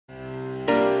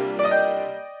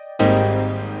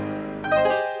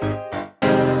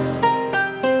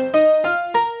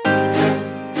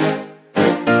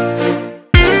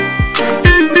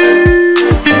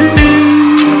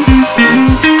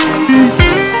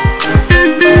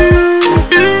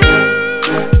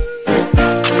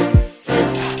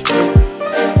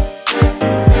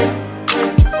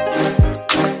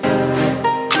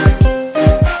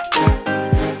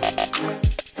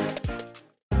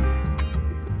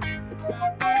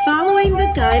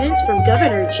the guidance from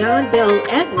Governor John Bel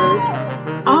Edwards,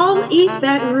 all East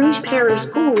Baton Rouge Parish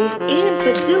schools and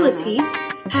facilities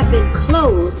have been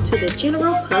closed to the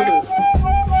general public.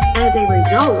 As a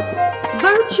result,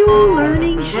 virtual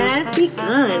learning has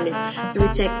begun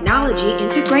through technology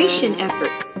integration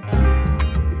efforts.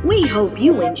 We hope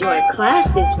you enjoy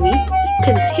class this week,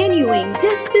 continuing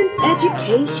distance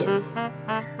education.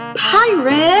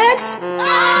 Pirates,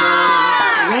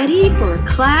 ready for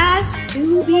class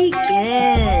to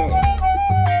begin.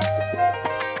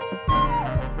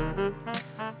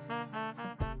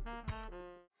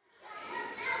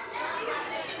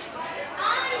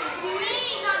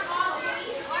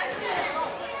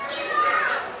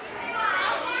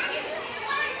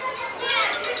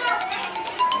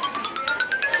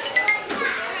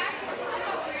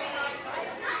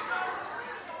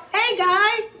 Hey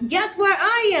guys, guess where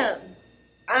I am?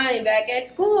 I'm back at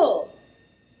school.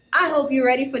 I hope you're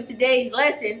ready for today's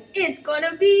lesson. It's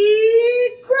gonna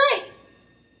be great.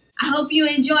 I hope you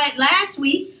enjoyed last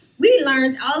week. We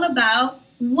learned all about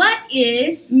what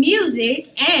is music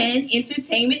and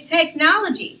entertainment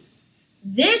technology.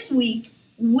 This week,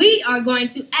 we are going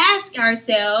to ask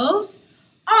ourselves,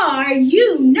 are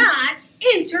you not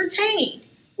entertained?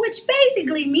 Which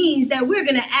basically means that we're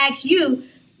gonna ask you,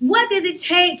 what does it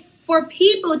take for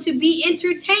people to be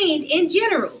entertained in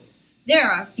general? There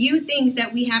are a few things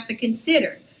that we have to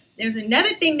consider. There's another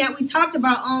thing that we talked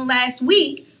about on last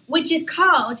week, which is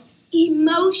called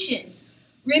emotions.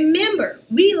 Remember,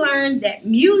 we learned that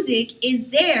music is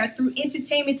there through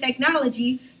entertainment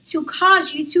technology to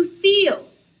cause you to feel.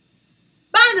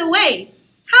 By the way,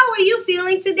 how are you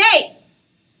feeling today?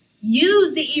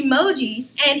 Use the emojis,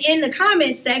 and in the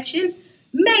comment section,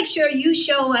 make sure you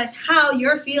show us how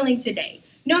you're feeling today,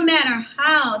 no matter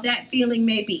how that feeling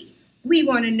may be. We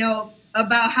want to know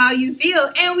about how you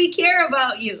feel, and we care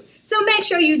about you. So make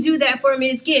sure you do that for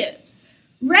Ms. Gibbs.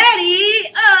 Ready?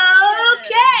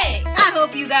 Okay. I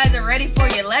hope you guys are ready for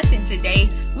your lesson today.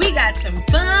 We got some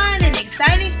fun and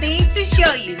exciting things to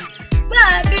show you.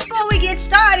 But before we get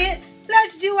started,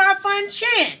 let's do our fun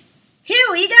chant. Here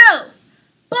we go.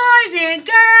 Boys and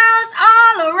girls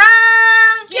all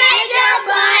around, get your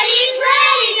bodies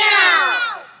ready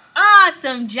now!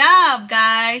 Awesome job,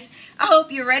 guys. I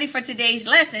hope you're ready for today's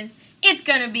lesson. It's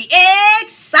going to be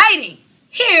exciting.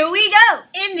 Here we go.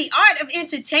 In the art of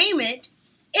entertainment,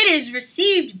 it is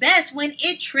received best when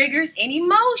it triggers an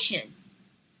emotion.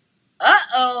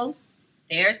 Uh-oh,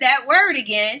 there's that word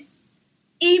again.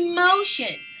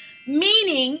 Emotion,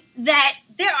 meaning that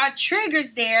there are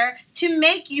triggers there to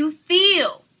make you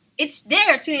feel. It's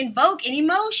there to invoke an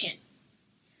emotion.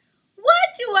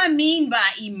 What do I mean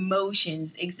by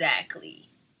emotions exactly?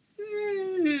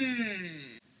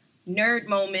 Nerd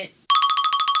moment.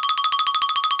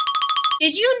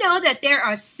 Did you know that there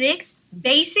are 6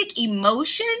 basic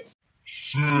emotions?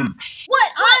 6.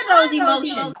 What are those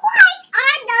emotions? What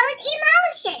are those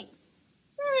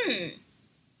emotions?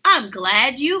 I'm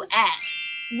glad you asked.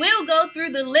 We'll go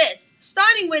through the list,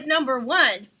 starting with number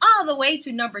 1 all the way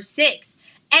to number 6.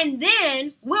 And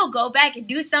then we'll go back and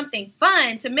do something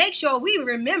fun to make sure we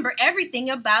remember everything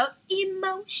about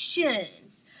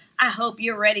emotions. I hope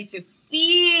you're ready to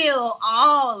feel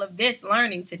all of this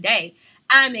learning today.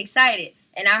 I'm excited,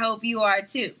 and I hope you are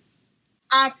too.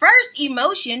 Our first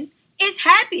emotion is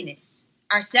happiness.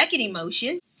 Our second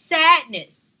emotion,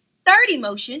 sadness. Third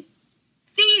emotion,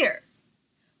 fear.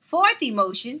 Fourth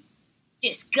emotion,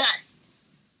 disgust.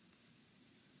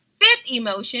 Fifth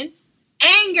emotion,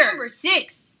 anger. Number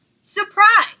 6,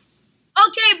 surprise.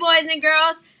 Okay, boys and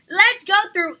girls, let's go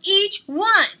through each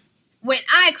one. When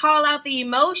I call out the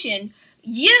emotion,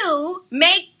 you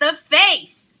make the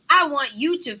face. I want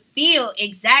you to feel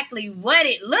exactly what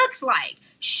it looks like.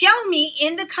 Show me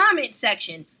in the comment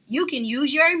section. You can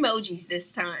use your emojis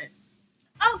this time.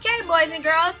 Okay, boys and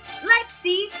girls, let's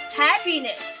see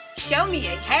happiness. Show me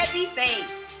a happy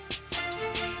face.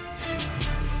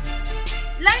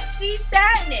 Let's see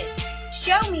sadness.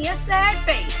 Show me a sad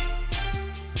face.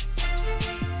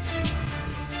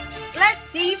 Let's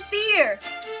see fear.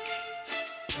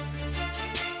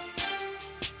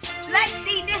 Let's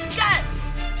see disgust.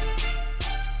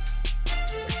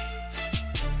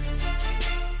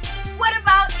 What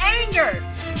about anger?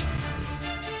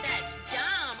 That's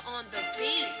dumb on the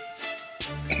beat.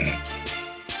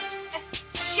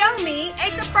 Show me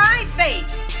a surprise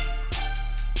face.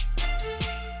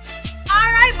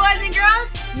 All right, boys and girls,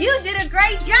 you did a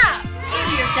great job.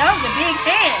 Give yourselves a big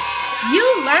hand. You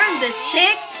learned the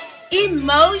 6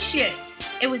 emotions.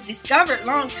 It was discovered a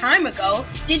long time ago.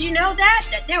 Did you know that?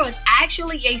 That there was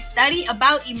actually a study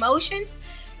about emotions?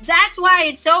 That's why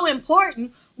it's so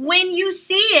important when you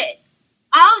see it.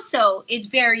 Also, it's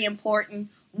very important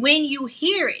when you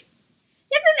hear it.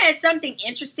 Isn't that something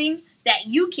interesting? That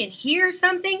you can hear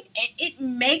something and it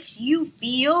makes you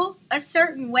feel a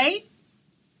certain way?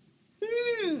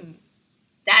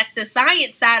 That's the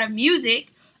science side of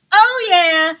music. Oh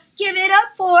yeah, give it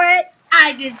up for it.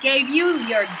 I just gave you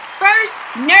your first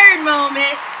nerd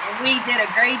moment and we did a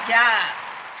great job.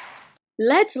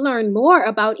 Let's learn more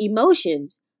about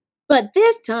emotions, but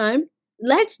this time,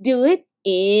 let's do it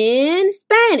in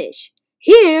Spanish.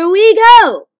 Here we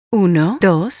go. 1,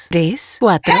 2, 3,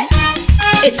 4.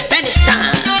 It's Spanish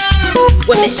time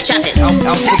with Miss Chavez.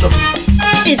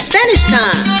 It's Spanish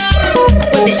time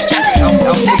with Miss Chavez.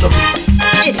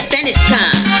 It's Spanish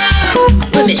time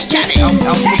with Miss Chavez.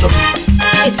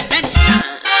 It's Spanish time.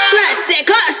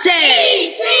 Clase.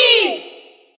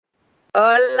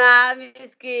 Hola,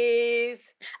 mis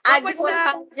kids. ¿Cómo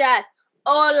están?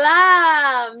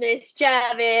 Hola, Miss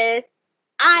Chavez.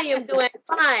 I am doing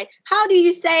fine. How do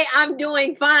you say I'm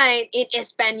doing fine in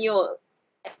Espanol?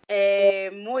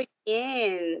 Muy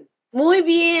bien. Muy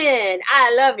bien.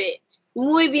 I love it.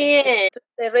 Muy bien.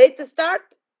 Ready to start?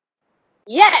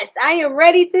 Yes, I am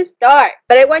ready to start.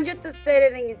 But I want you to say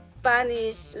it in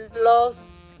Spanish. Los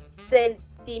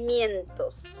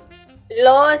sentimientos.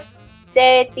 Los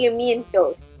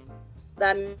sentimientos.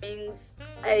 That means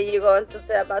you're going to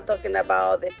say about talking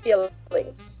about the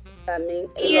feelings. That means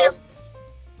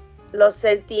los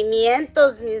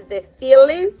sentimientos means the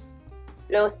feelings.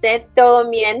 Los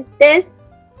sentimientos.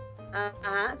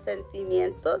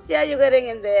 Sentimientos. Yeah, you're getting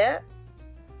in there.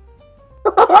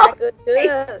 Yeah,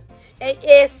 good.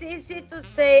 It's easy to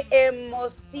say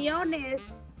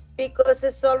emociones because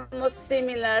it's almost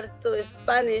similar to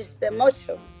Spanish, the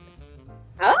emotions.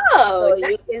 Oh. So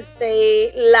you can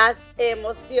say las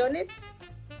emociones.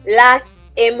 Las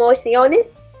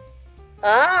emociones.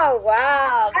 Oh,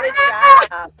 wow. Good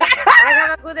job. I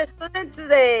have a good student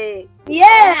today. Yeah.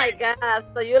 Oh, my God.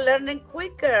 So you're learning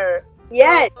quicker.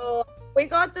 Yes. So we're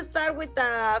going to start with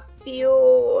a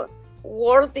few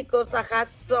words because I have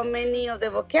so many of the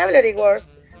vocabulary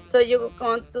words. So you're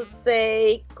going to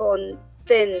say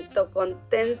contento.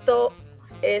 Contento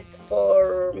is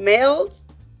for males.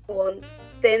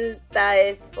 Contenta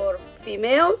is for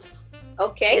females.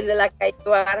 Okay. And like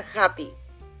you are happy.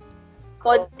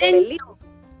 Contento.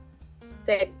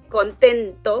 Say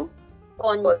contento.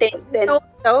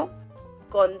 Contento.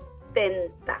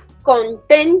 Contenta.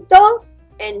 Contento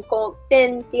and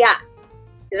contentia.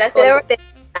 Did I say that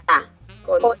right?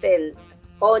 Contenta.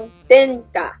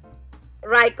 Contenta.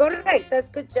 Right, correct.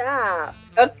 That's good job.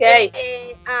 Okay.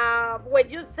 When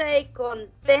you say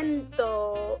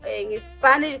contento in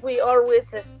Spanish, we always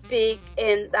speak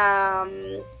in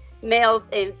males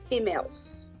and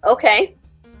females. Okay.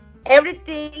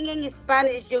 Everything in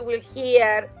Spanish you will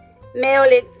hear male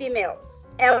and females.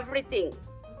 Everything.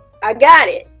 I got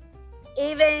it.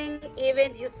 Even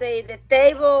you say the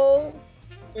table.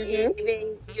 Mm-hmm.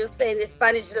 Even you say in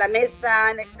Spanish la mesa,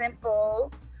 an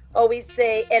example. Or we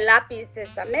say el lápiz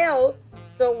is a male.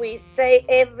 So we say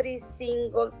every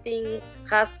single thing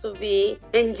has to be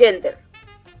in gender.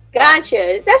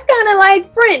 Gotcha. That's kind of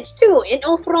like French too. In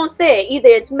en français, either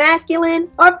it's masculine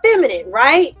or feminine,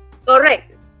 right?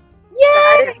 Correct.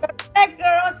 Yeah. Correct,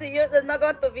 girls. So it's not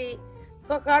going to be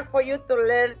so hard for you to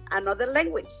learn another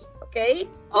language. Okay?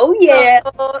 Oh yeah.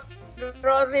 So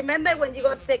remember when you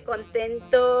go to say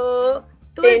contento,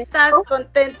 tú estás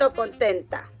contento,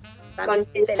 contenta.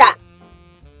 Contenta.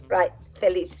 Right.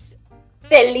 Feliz.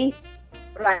 Feliz.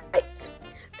 Right.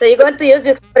 So you're going to use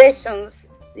the expressions,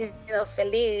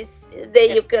 feliz,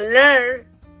 that you can learn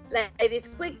like this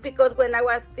quick, because when I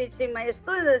was teaching my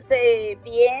students say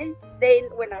bien, then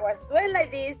when I was doing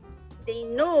like this, they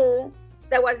knew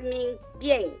that was mean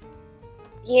bien.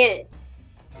 Bien.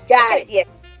 Got it. Yeah.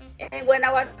 And when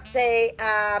I was say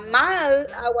mal,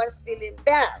 I was feeling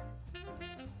bad.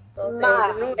 So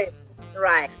Mal. they knew it.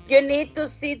 Right. You need to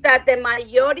see that the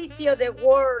majority of the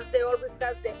words, they always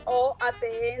have the O at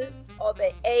the end or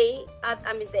the A at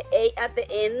the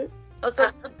end.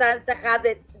 Also, sometimes they have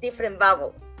the different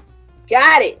vowel.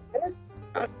 Got it.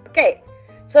 Okay.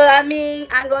 So that means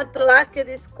I'm going to ask you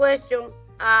this question.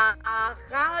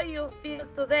 How you feel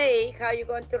today? How you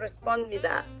going to respond with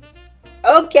that?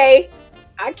 Okay.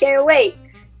 I can't wait.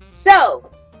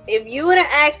 So, if you would have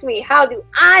asked me how do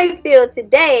I feel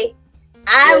today,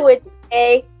 I would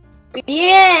say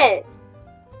bien.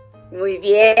 Muy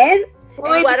bien.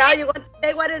 Muy And what bien. are you going to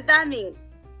say? What does that mean?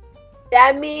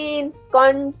 That means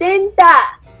contenta.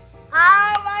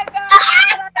 Oh my God!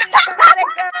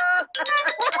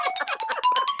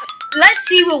 Let's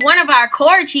see what one of our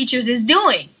core teachers is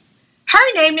doing.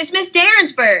 Her name is Miss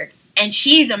Darensburg. and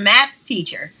she's a math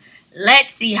teacher.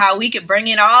 Let's see how we can bring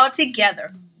it all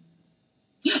together.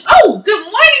 Oh, good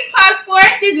morning, Pop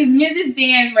Force. This is Mrs.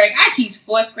 Dansberg. I teach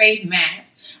 4th grade math.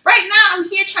 Right now, I'm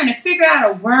here trying to figure out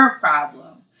a word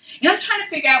problem. And I'm trying to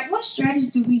figure out what strategy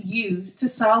do we use to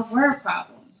solve word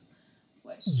problems.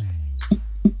 What strategy?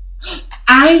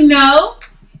 I know.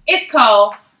 It's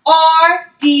called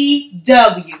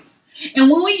RDW.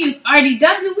 And when we use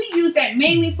RDW, we use that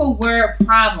mainly for word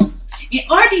problems. And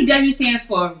RDW stands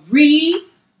for read,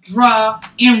 draw,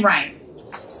 and write.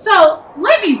 So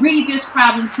let me read this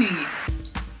problem to you.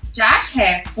 Josh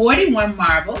had 41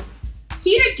 marbles.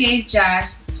 Peter gave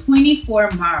Josh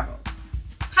 24 marbles.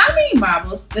 How many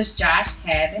marbles does Josh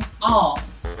have in all?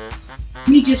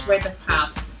 We just read the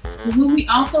problem. But when we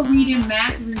also read in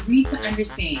math, we read to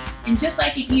understand. And just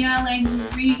like in ELA, when we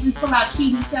read, we pull out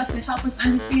key details to help us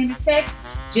understand the text,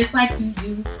 just like we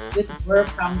do with word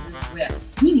problems as well.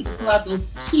 We need to pull out those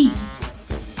key details.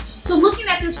 So looking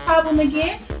at this problem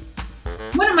again,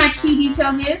 one of my key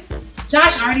details is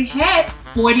Josh already had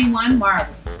 41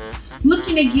 marbles.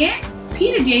 Looking again,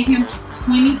 Peter gave him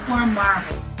 24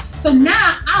 marbles. So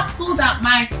now I pulled out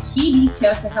my key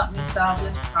details to help me solve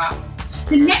this problem.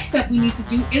 The next step we need to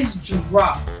do is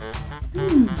draw.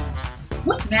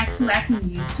 What math tool I can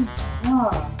use to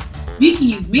draw? We can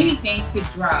use many things to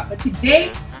draw, but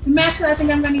today the math tool I think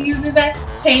I'm going to use is a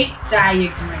tape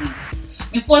diagram.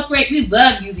 In 4th grade, we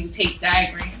love using tape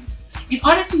diagrams. In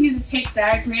order to use a tape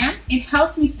diagram, it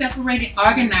helps me separate and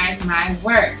organize my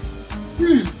work.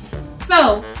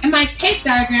 So in my tape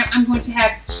diagram, I'm going to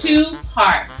have 2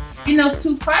 parts. In those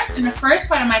 2 parts, in the first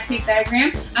part of my tape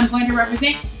diagram, I'm going to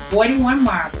represent 41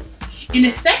 marbles. In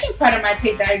the second part of my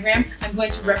tape diagram, I'm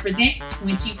going to represent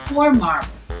 24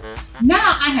 marbles.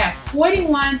 Now I have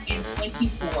 41 and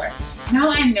 24. Now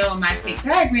I know in my tape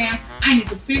diagram, I need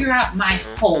to figure out my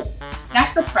whole.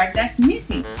 That's the part that's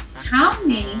missing. How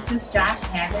many does Josh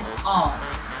have in all?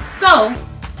 So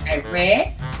I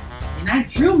read and I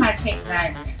drew my tape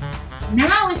diagram.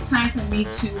 Now it's time for me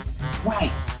to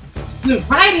write. With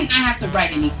writing, I have to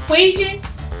write an equation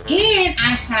and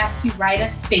I have to write a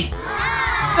statement.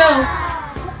 So,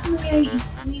 what's my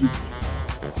equation?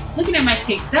 Looking at my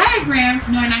tape diagram,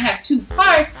 knowing I have 2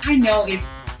 parts, I know it's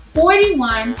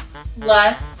 41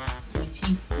 plus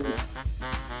 24.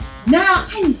 Now,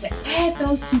 I need to add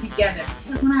those 2 together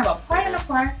because when I have a part and a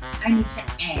part, I need to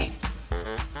add.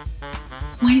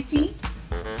 20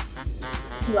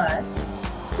 plus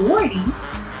 40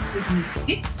 gives me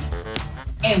 60.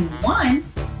 And 1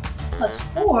 plus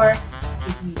 4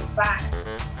 gives me 5.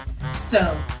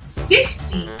 So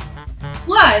 60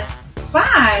 plus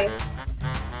 5,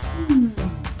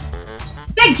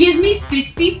 that gives me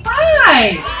 65.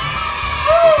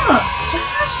 Oh,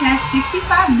 Josh has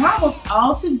 65 marbles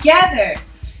all together.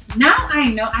 Now I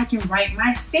know I can write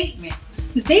my statement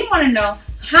because they want to know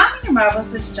how many marbles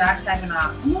does Josh have in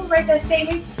all. I'm going to write that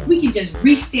statement. We can just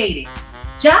restate it.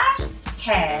 Josh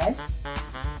has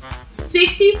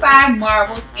 65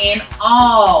 marbles in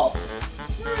all.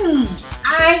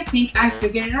 I think I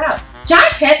figured it out.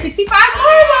 Josh has 65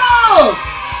 marbles!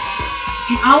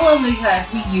 And all of it because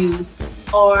we use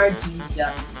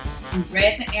RDW.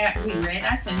 We read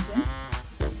our sentence.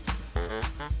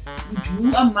 We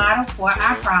drew a model for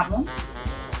our problem.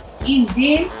 And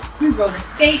then we wrote a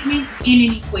statement and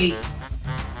an equation.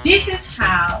 This is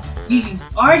how you use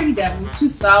RDW to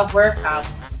solve word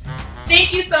problems.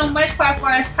 Thank you so much, Pop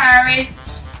Force Pirates.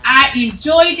 I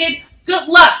enjoyed it. Good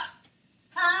luck.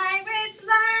 Pirates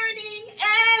learning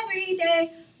every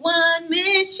day. One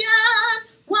mission,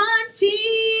 one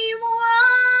team,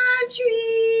 one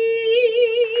dream.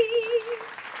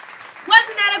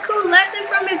 Wasn't that a cool lesson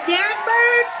from Miss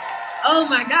Dansberg? Oh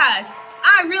my gosh,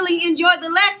 I really enjoyed the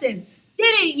lesson.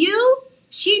 Didn't you?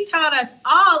 She taught us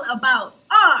all about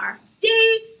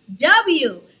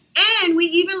RDW. And we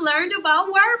even learned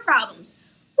about word problems.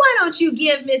 Why don't you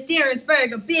give Miss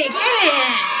Dansberg a big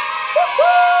hand?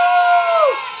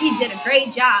 Woo-hoo! She did a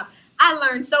great job. I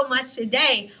learned so much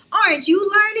today. Aren't you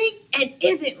learning? And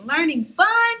isn't learning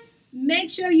fun? Make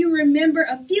sure you remember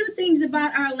a few things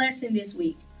about our lesson this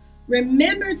week.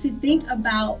 Remember to think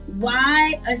about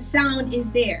why a sound is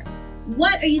there.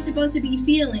 What are you supposed to be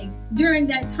feeling during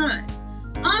that time?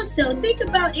 Also, think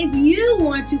about if you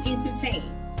want to entertain.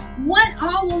 What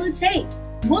all will it take?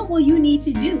 What will you need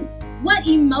to do? What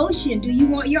emotion do you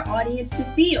want your audience to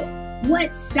feel?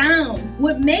 What sound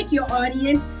would make your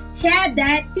audience have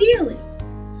that feeling?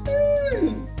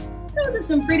 Those are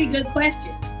some pretty good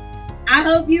questions. I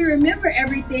hope you remember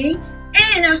everything,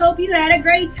 and I hope you had a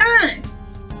great time.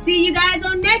 See you guys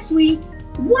on next week.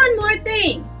 One more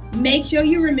thing. Make sure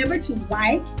you remember to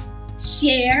like,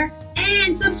 share,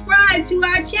 and subscribe to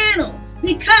our channel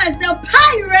because the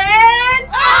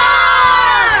pirates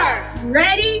are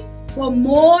ready for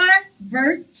more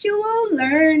virtual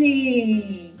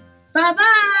learning.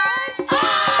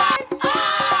 Bye-bye.